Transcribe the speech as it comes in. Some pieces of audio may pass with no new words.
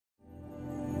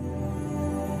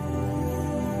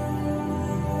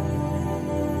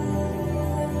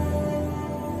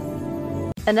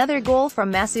Another goal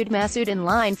from Masoud Masoud in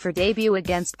line for debut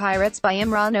against Pirates by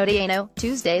Imran Otieno,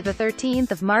 Tuesday the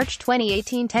 13th of March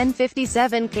 2018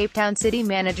 10:57 Cape Town City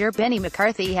manager Benni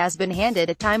McCarthy has been handed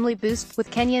a timely boost,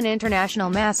 with Kenyan international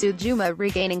Masoud Juma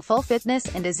regaining full fitness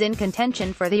and is in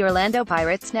contention for the Orlando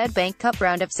Pirates Nedbank Cup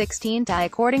round of 16 tie,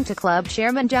 according to club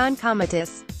chairman John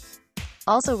Comitis.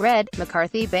 Also read,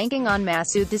 McCarthy banking on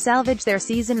Masoud to salvage their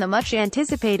season. The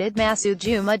much-anticipated Masoud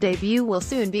Juma debut will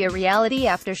soon be a reality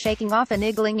after shaking off a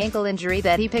niggling ankle injury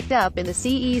that he picked up in the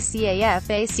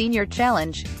CECAFA Senior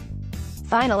Challenge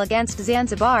final against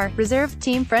Zanzibar, reserve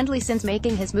team friendly. Since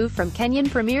making his move from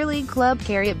Kenyan Premier League club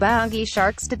Kariobangi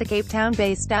Sharks to the Cape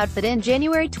Town-based outfit in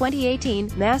January 2018,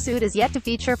 Masoud is yet to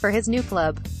feature for his new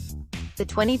club. The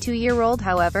 22-year-old,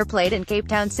 however, played in Cape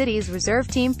Town City's reserve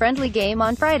team friendly game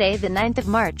on Friday, the 9th of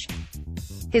March.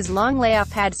 His long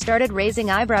layoff had started raising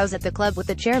eyebrows at the club, with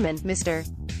the chairman, Mr.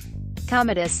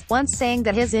 Comitis, once saying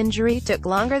that his injury took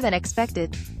longer than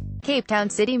expected. Cape Town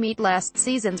City meet last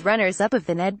season's runners-up of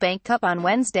the Nedbank Cup on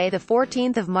Wednesday the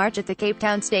 14th of March at the Cape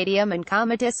Town Stadium, and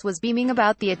Comitis was beaming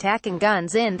about the attacking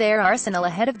guns in their arsenal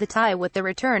ahead of the tie with the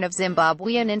return of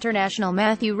Zimbabwean international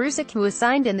Mathew Rusek, who was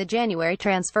signed in the January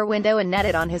transfer window and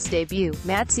netted on his debut.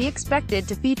 Matsy expected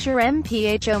to feature.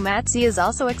 MPHO Matsy is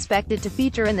also expected to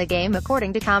feature in the game,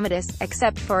 according to Comitis.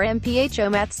 Except for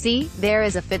MPHO Matsy, there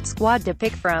is a fit squad to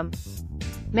pick from.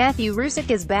 Mathew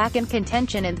Rusek is back in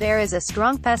contention, and there is a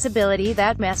strong possibility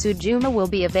that Masoud Juma will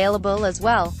be available as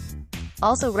well.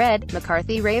 Also read,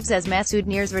 McCarthy raves as Masoud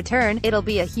nears return. It'll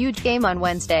be a huge game on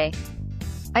Wednesday.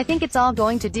 I think it's all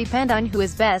going to depend on who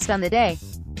is best on the day.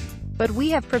 But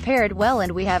we have prepared well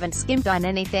and we haven't skimped on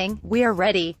anything. We are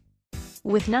ready.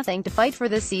 With nothing to fight for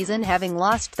this season, having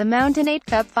lost the Mountain 8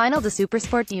 Cup final to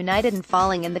Supersport United and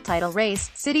falling in the title race,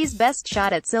 City's best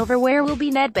shot at silverware will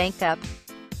be Nedbank Cup.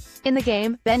 In the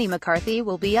game, Benni McCarthy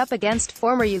will be up against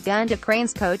former Uganda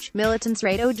Cranes coach, Militance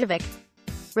Radojevic.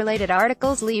 Related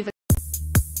articles leave